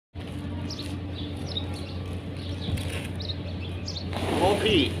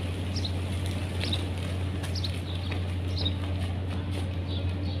Okay.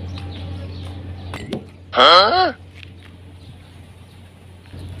 Huh?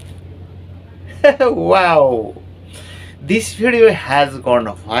 Wow! This video has gone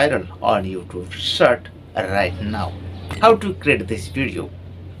viral on YouTube short right now. How to create this video?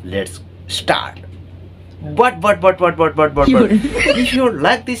 Let's start. But. If you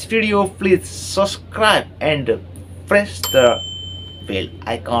like this video, please subscribe and press the bell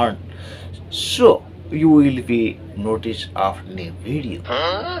icon so you will be noticed of new video.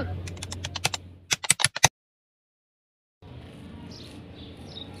 Huh?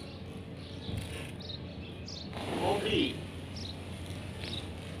 Okay.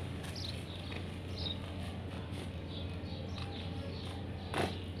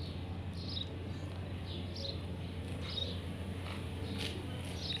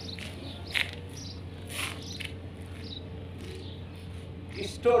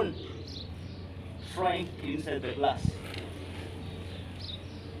 Stone frying inside the glass.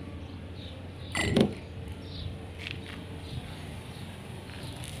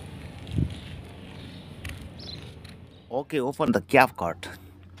 Okay, open the CapCut.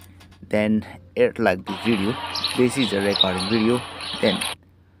 Then add like the video. This is a recording video. Then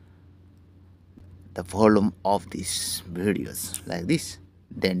the volume of these videos like this.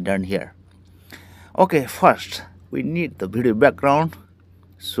 Then done here. Okay, first we need the video background.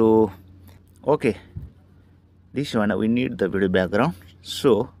 So okay, this one we need the video background.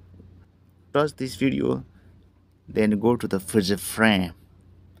 So pause this video, then go to the freeze frame.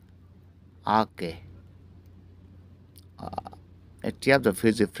 Okay, tap the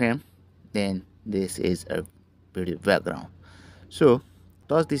freeze frame, then this is a video background. So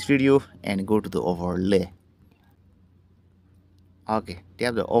pause this video and go to the overlay. Okay,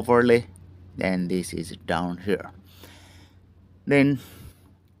 tap the overlay, then this is down here. Then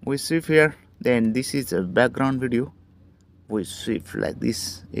we shift here, then this is a background video. We shift like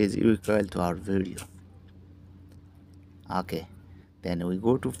this is equal to our video. Okay, then we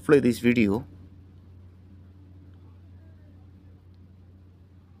go to play this video.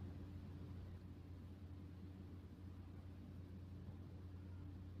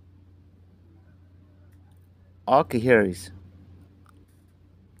 Okay, here is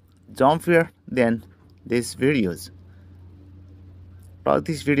jump here, then these videos. Pause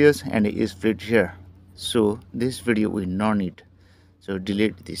these videos and it is split here. So this video we not need. So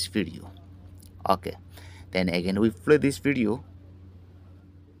delete this video. Okay, then again we play this video.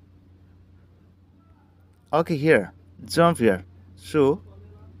 Okay, here jump here. So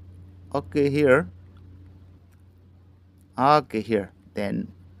okay, here. Okay, here.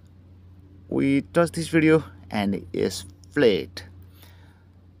 Then we touch this video and it is flat.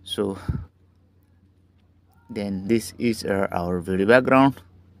 So then this is our video background.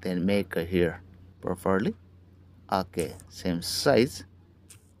 Then make here properly. Okay, same size.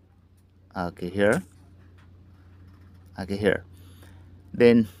 Okay, here. Okay, here.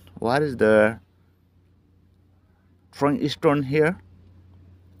 Then what is the throwing stone here?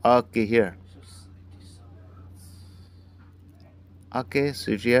 Okay, here. Okay,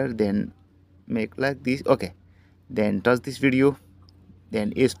 so here, then make like this. Okay, then touch this video,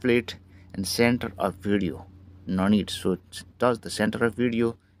 then is split and center of video. No need. So touch the center of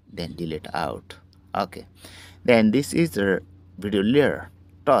video, then delete out. Okay, then this is the video layer.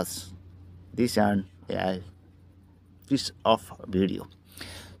 Touch this and piece of video.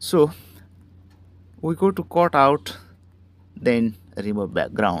 So we go to cut out, then remove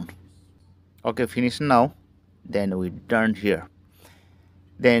background. Okay, finish now. Then we done here.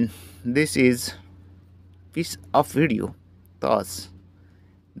 Then this is piece of video. Touch.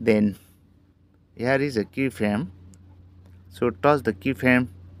 Then here is a keyframe. So touch the keyframe,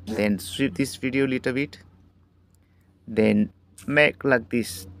 then sweep this video a little bit, then make like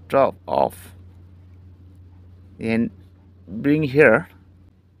this drop off, and bring here,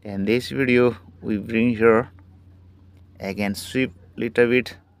 and this video we bring here, again sweep little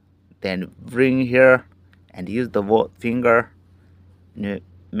bit, then bring here and use the finger,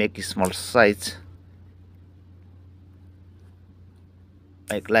 make a small size,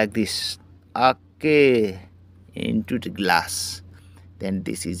 like this. Okay, into the glass. Then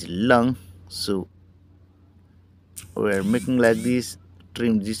this is long, so we're making like this.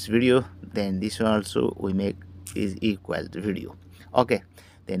 Trim this video, then this one also we make is equal to video. Okay,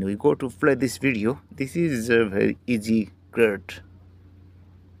 then we go to play this video. This is a very easy create.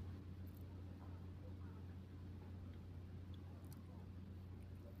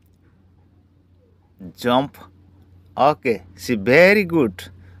 Jump. Okay, see, very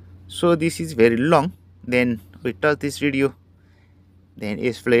good. So this is very long. Then we touch this video,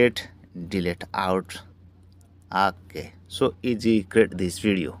 then split, delete out. Okay, so easy create this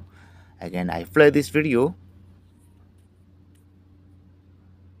video. Again I play this video.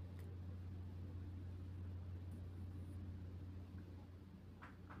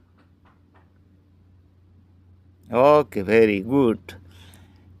 Okay, very good.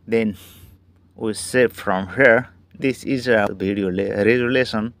 Then we save from here. This is a video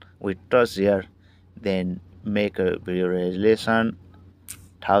resolution. We touch here, then make a video resolution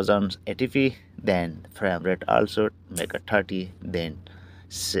 1080p, then frame rate also make a 30, then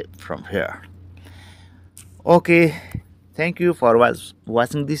save from here. Okay, thank you for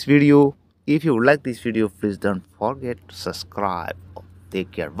watching this video. If you like this video, please don't forget to subscribe.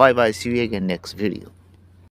 Take care. Bye bye. See you again next video.